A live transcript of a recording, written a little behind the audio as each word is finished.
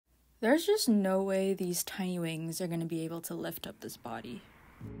There's just no way these tiny wings are going to be able to lift up this body.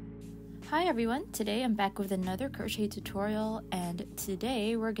 Hi everyone, today I'm back with another crochet tutorial, and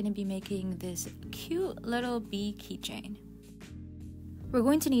today we're going to be making this cute little bee keychain. We're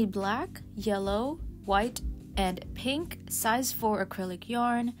going to need black, yellow, white, and pink size 4 acrylic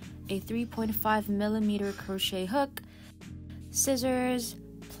yarn, a 3.5mm crochet hook, scissors,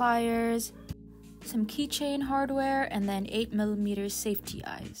 pliers, some keychain hardware, and then 8mm safety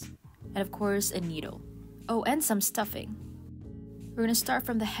eyes. And of course, a needle. Oh, and some stuffing. We're going to start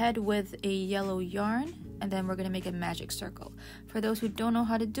from the head with a yellow yarn, and then we're going to make a magic circle. For those who don't know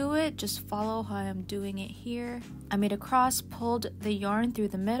how to do it, just follow how I'm doing it here. I made a cross, pulled the yarn through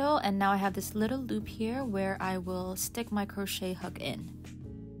the middle, and now I have this little loop here where I will stick my crochet hook in.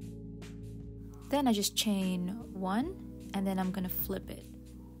 Then I just chain 1, and then I'm going to flip it.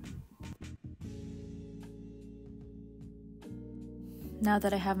 Now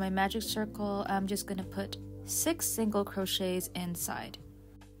that I have my magic circle, I'm just going to put 6 single crochets inside.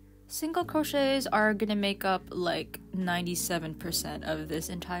 Single crochets are going to make up like 97% of this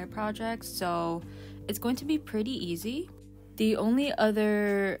entire project, so it's going to be pretty easy. The only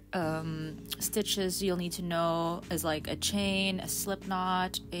other stitches you'll need to know is like a chain, a slip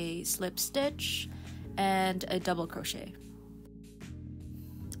knot, a slip stitch, and a double crochet.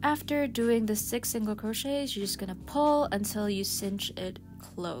 After doing the 6 single crochets, you're just going to pull until you cinch it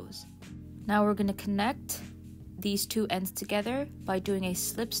close. Now we're going to connect these two ends together by doing a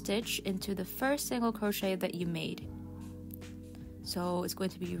slip stitch into the first single crochet that you made. So it's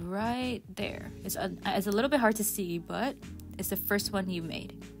going to be right there. It's a little bit hard to see, but it's the first one you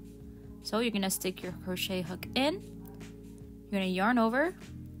made. So you're going to stick your crochet hook in, you're going to yarn over,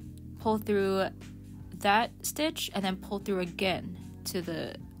 pull through that stitch, and then pull through again to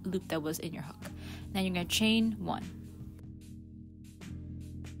the loop that was in your hook. Then you're going to chain 1.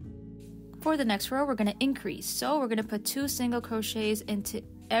 For the next row, we're going to increase. So we're going to put 2 single crochets into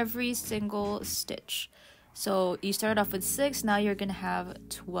every single stitch. So you started off with 6, now you're going to have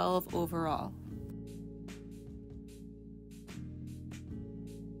 12 overall.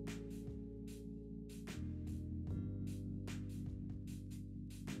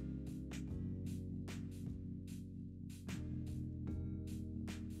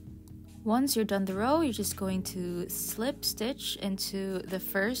 Once you're done the row, you're just going to slip stitch into the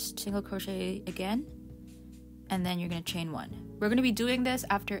first single crochet again, and then you're going to chain 1. We're going to be doing this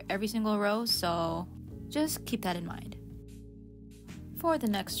after every single row, so just keep that in mind. For the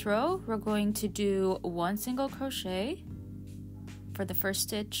next row, we're going to do 1 single crochet for the first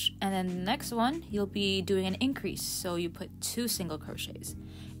stitch, and then the next one you'll be doing an increase, so you put 2 single crochets.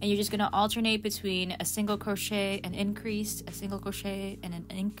 And you're just going to alternate between a single crochet, an increase, a single crochet, and an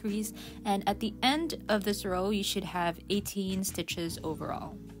increase. And at the end of this row, you should have 18 stitches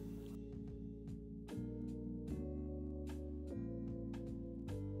overall.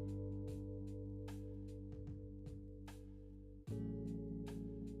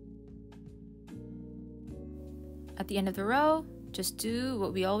 At the end of the row, just do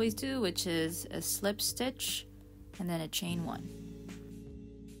what we always do, which is a slip stitch and then a chain 1.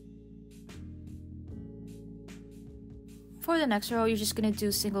 For the next row, you're just going to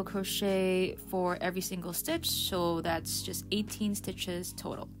do single crochet for every single stitch, so that's just 18 stitches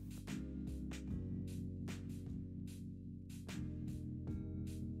total.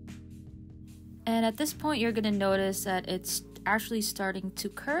 And at this point, you're going to notice that it's actually starting to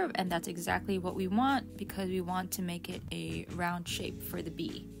curve, and that's exactly what we want because we want to make it a round shape for the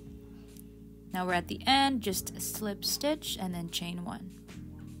bee. Now we're at the end, just slip stitch and then chain 1.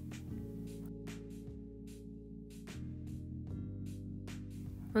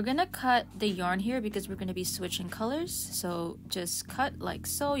 We're going to cut the yarn here because we're going to be switching colors, so just cut like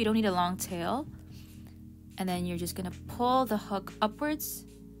so. You don't need a long tail. And then you're just going to pull the hook upwards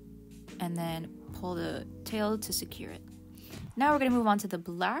and then pull the tail to secure it. Now we're going to move on to the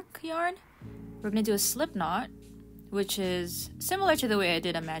black yarn. We're going to do a slip knot, which is similar to the way I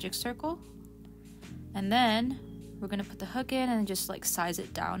did a magic circle. And then we're going to put the hook in and just like size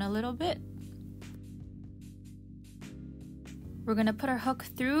it down a little bit. We're going to put our hook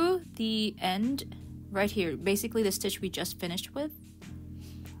through the end right here, basically the stitch we just finished with.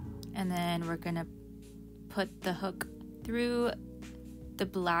 And then we're going to put the hook through the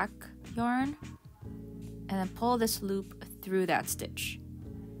black yarn and then pull this loop through that stitch.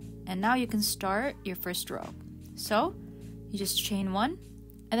 And now you can start your first row. So you just chain 1,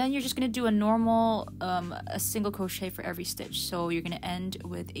 and then you're just going to do a normal a single crochet for every stitch. So you're going to end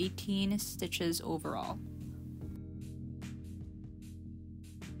with 18 stitches overall.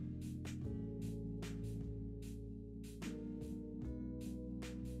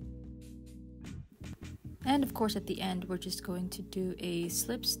 And of course at the end we're just going to do a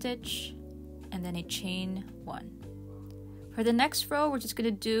slip stitch and then a chain 1. For the next row we're just going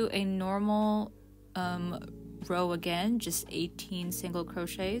to do a normal row again, just 18 single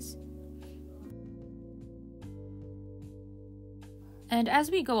crochets. And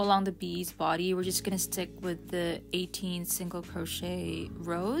as we go along the bee's body, we're just going to stick with the 18 single crochet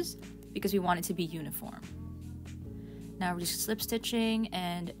rows because we want it to be uniform. Now we're just slip stitching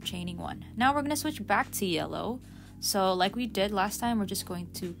and chaining 1. Now we're going to switch back to yellow. So like we did last time, we're just going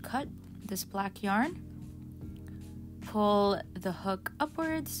to cut this black yarn, pull the hook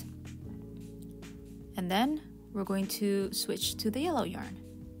upwards, and then we're going to switch to the yellow yarn.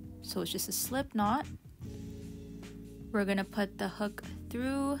 So it's just a slip knot. We're going to put the hook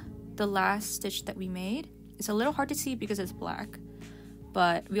through the last stitch that we made. It's a little hard to see because it's black,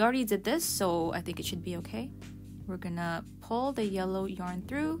 but we already did this, so I think it should be okay. We're going to pull the yellow yarn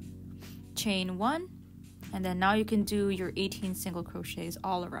through, chain 1, and then now you can do your 18 single crochets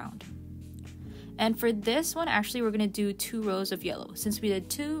all around. And for this one, actually, we're going to do 2 rows of yellow. Since we did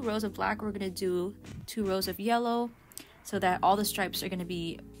 2 rows of black, we're going to do 2 rows of yellow so that all the stripes are going to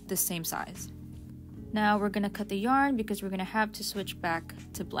be the same size. Now we're going to cut the yarn because we're going to have to switch back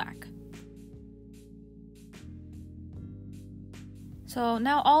to black. So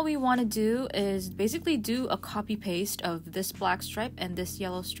now all we want to do is basically do a copy paste of this black stripe and this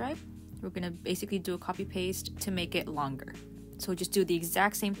yellow stripe. We're going to basically do a copy paste to make it longer. So just do the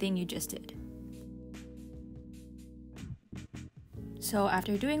exact same thing you just did. So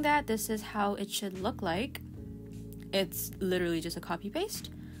after doing that, this is how it should look like. It's literally just a copy paste.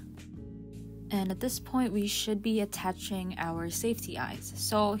 And at this point, we should be attaching our safety eyes.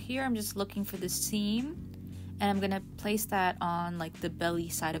 So here I'm just looking for the seam, and I'm gonna place that on like the belly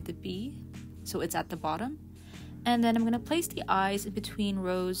side of the bee, so it's at the bottom. And then I'm gonna place the eyes between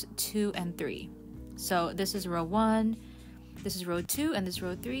rows 2 and 3. So this is row 1, this is row 2, and this is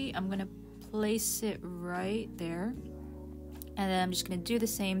row 3. I'm gonna place it right there. And then I'm just gonna do the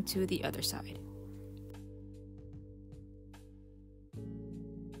same to the other side.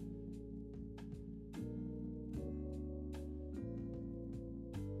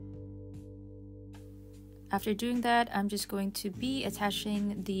 After doing that, I'm just going to be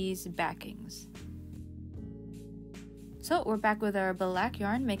attaching these backings. So we're back with our black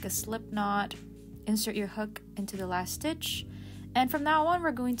yarn. Make a slip knot, insert your hook into the last stitch, and from now on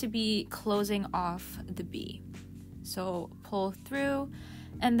we're going to be closing off the bee. So pull through,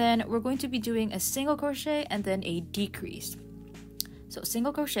 and then we're going to be doing a single crochet and then a decrease. So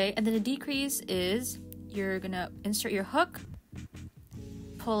single crochet and then a decrease is you're gonna insert your hook,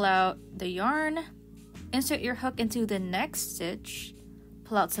 pull out the yarn, insert your hook into the next stitch,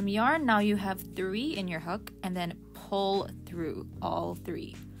 pull out some yarn. Now you have 3 in your hook, and then pull through all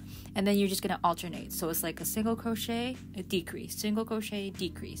 3. And then you're just gonna alternate. So it's like a single crochet, a decrease, single crochet,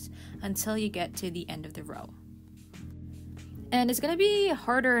 decrease, until you get to the end of the row. And it's gonna be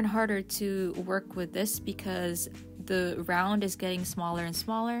harder and harder to work with this because the round is getting smaller and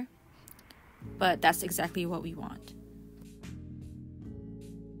smaller, but that's exactly what we want.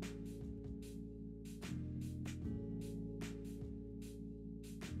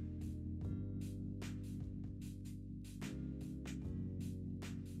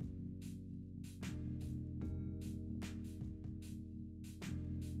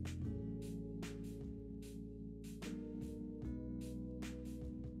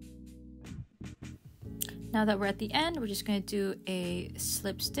 Now that we're at the end, we're just going to do a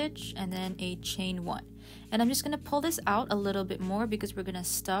slip stitch and then a chain 1. And I'm just going to pull this out a little bit more because we're going to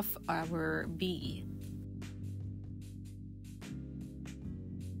stuff our bee.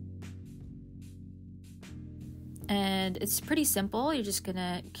 And it's pretty simple. You're just going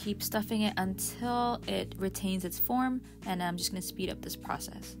to keep stuffing it until it retains its form, and I'm just going to speed up this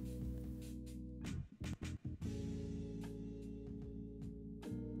process.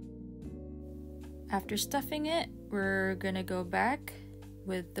 After stuffing it, we're gonna go back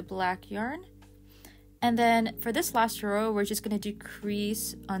with the black yarn. And then for this last row, we're just gonna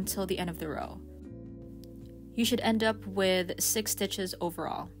decrease until the end of the row. You should end up with 6 stitches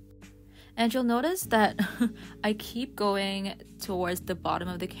overall. And you'll notice that I keep going towards the bottom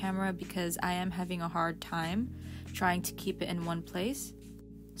of the camera because I am having a hard time trying to keep it in one place.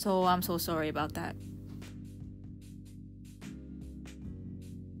 So I'm so sorry about that.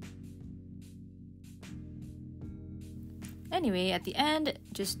 Anyway, at the end,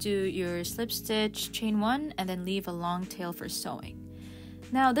 just do your slip stitch, chain 1, and then leave a long tail for sewing.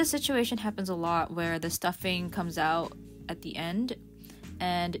 Now, this situation happens a lot where the stuffing comes out at the end,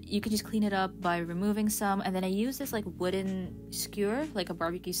 and you can just clean it up by removing some, and then I use this like wooden skewer, like a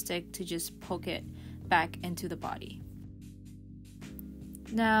barbecue stick, to just poke it back into the body.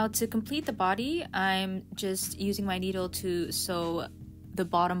 Now to complete the body, I'm just using my needle to sew the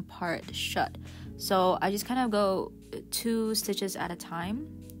bottom part shut. So I just kind of go 2 stitches at a time.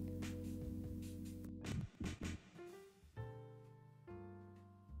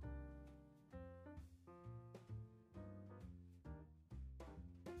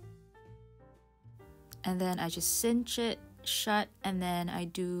 And then I just cinch it shut, and then I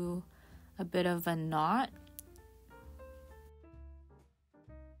do a bit of a knot.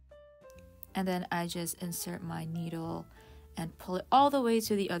 And then I just insert my needle and pull it all the way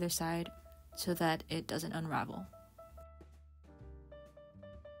to the other side so that it doesn't unravel.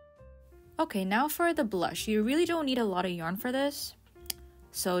 Okay, now for the blush. You really don't need a lot of yarn for this,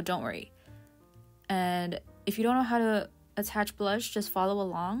 so don't worry. And if you don't know how to attach blush, just follow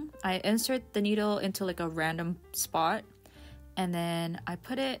along. I insert the needle into like a random spot, and then I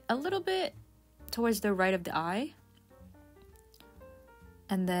put it a little bit towards the right of the eye,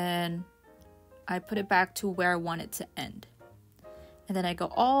 and then I put it back to where I want it to end. And then I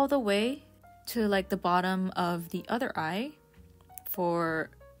go all the way to like the bottom of the other eye for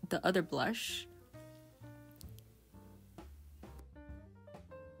the other blush.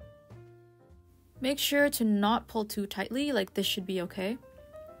 Make sure to not pull too tightly, like this should be okay.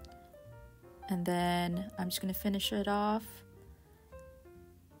 And then I'm just gonna finish it off.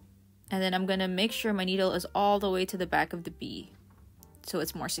 And then I'm gonna make sure my needle is all the way to the back of the bee so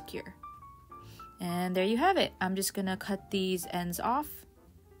it's more secure. And there you have it. I'm just gonna cut these ends off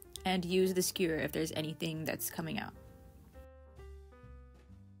and use the skewer if there's anything that's coming out.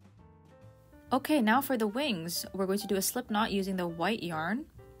 Okay, now for the wings, we're going to do a slip knot using the white yarn.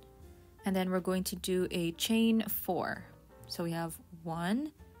 And then we're going to do a chain 4. So we have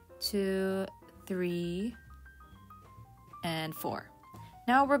 1, 2, 3, and 4.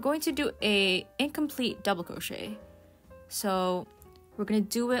 Now we're going to do a incomplete double crochet. So we're going to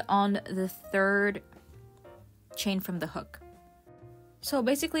do it on the 3rd chain from the hook. So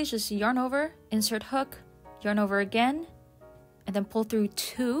basically it's just yarn over, insert hook, yarn over again, and then pull through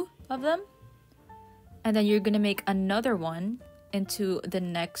 2 of them. And then you're going to make another one into the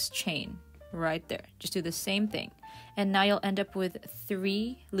next chain right there. Just do the same thing. And now you'll end up with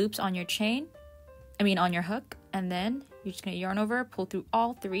 3 loops on your chain. On your hook. And then you're just going to yarn over, pull through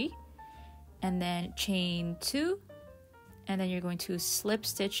all 3, and then chain 2. And then you're going to slip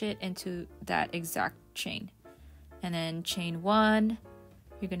stitch it into that exact chain. And then chain 1,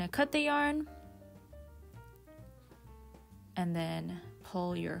 you're going to cut the yarn and then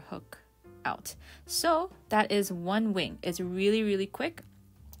pull your hook out. So that is 1 wing. It's really, really quick.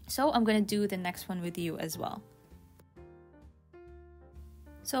 So I'm going to do the next one with you as well.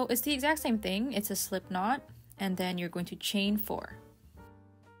 So it's the exact same thing. It's a slip knot, and then you're going to chain 4.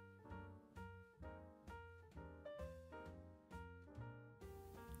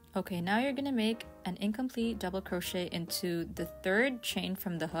 Okay, now you're going to make an incomplete double crochet into the 3rd chain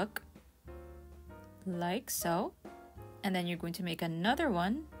from the hook, like so. And then you're going to make another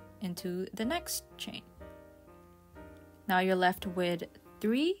one into the next chain. Now you're left with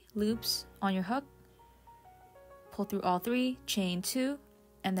 3 loops on your hook. Pull through all 3, chain 2,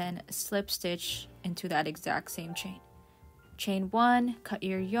 and then slip stitch into that exact same chain. Chain 1, cut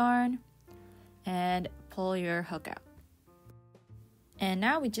your yarn, and pull your hook out. And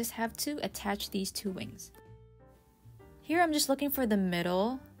now we just have to attach these 2 wings. Here I'm just looking for the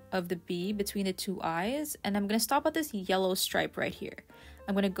middle of the bee between the 2 eyes, and I'm going to stop at this yellow stripe right here.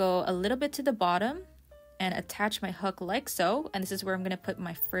 I'm going to go a little bit to the bottom and attach my hook like so, and this is where I'm going to put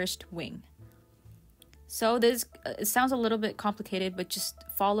my first wing. So this it sounds a little bit complicated, but just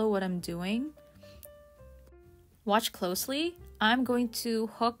follow what I'm doing. Watch closely. I'm going to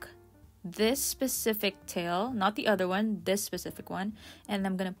hook this specific tail, not the other one, this specific one, and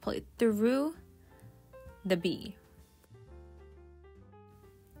I'm going to pull it through the bee.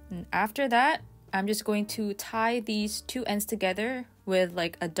 And after that, I'm just going to tie these 2 ends together with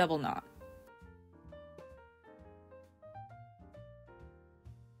like a double knot.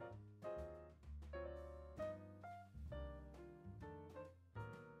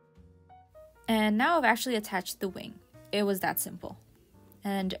 And now I've actually attached the wing. It was that simple.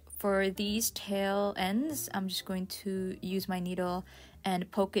 And for these tail ends, I'm just going to use my needle and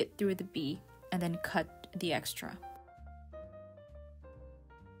poke it through the bee and then cut the extra.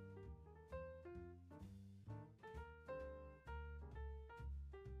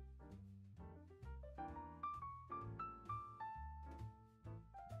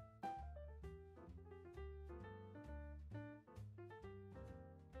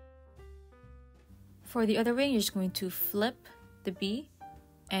 For the other wing, you're just going to flip the bee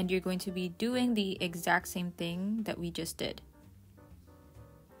and you're going to be doing the exact same thing that we just did.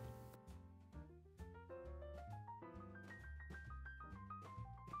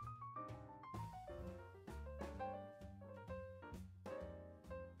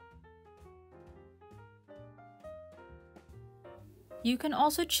 You can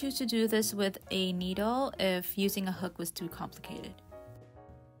also choose to do this with a needle if using a hook was too complicated.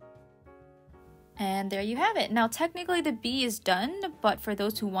 And there you have it. Now technically the bee is done, but for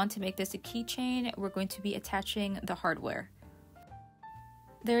those who want to make this a keychain, we're going to be attaching the hardware.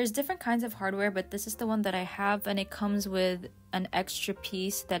 There's different kinds of hardware, but this is the one that I have, and it comes with an extra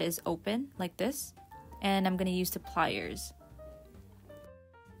piece that is open like this, and I'm going to use the pliers.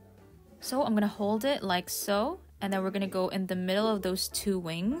 So I'm going to hold it like so, and then we're going to go in the middle of those two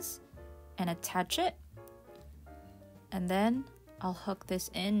wings and attach it. And then I'll hook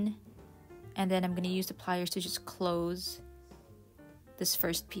this in, and then I'm going to use the pliers to just close this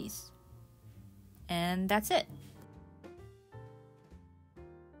first piece. And that's it.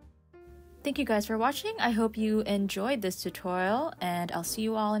 Thank you guys for watching. I hope you enjoyed this tutorial, and I'll see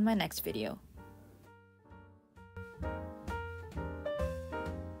you all in my next video.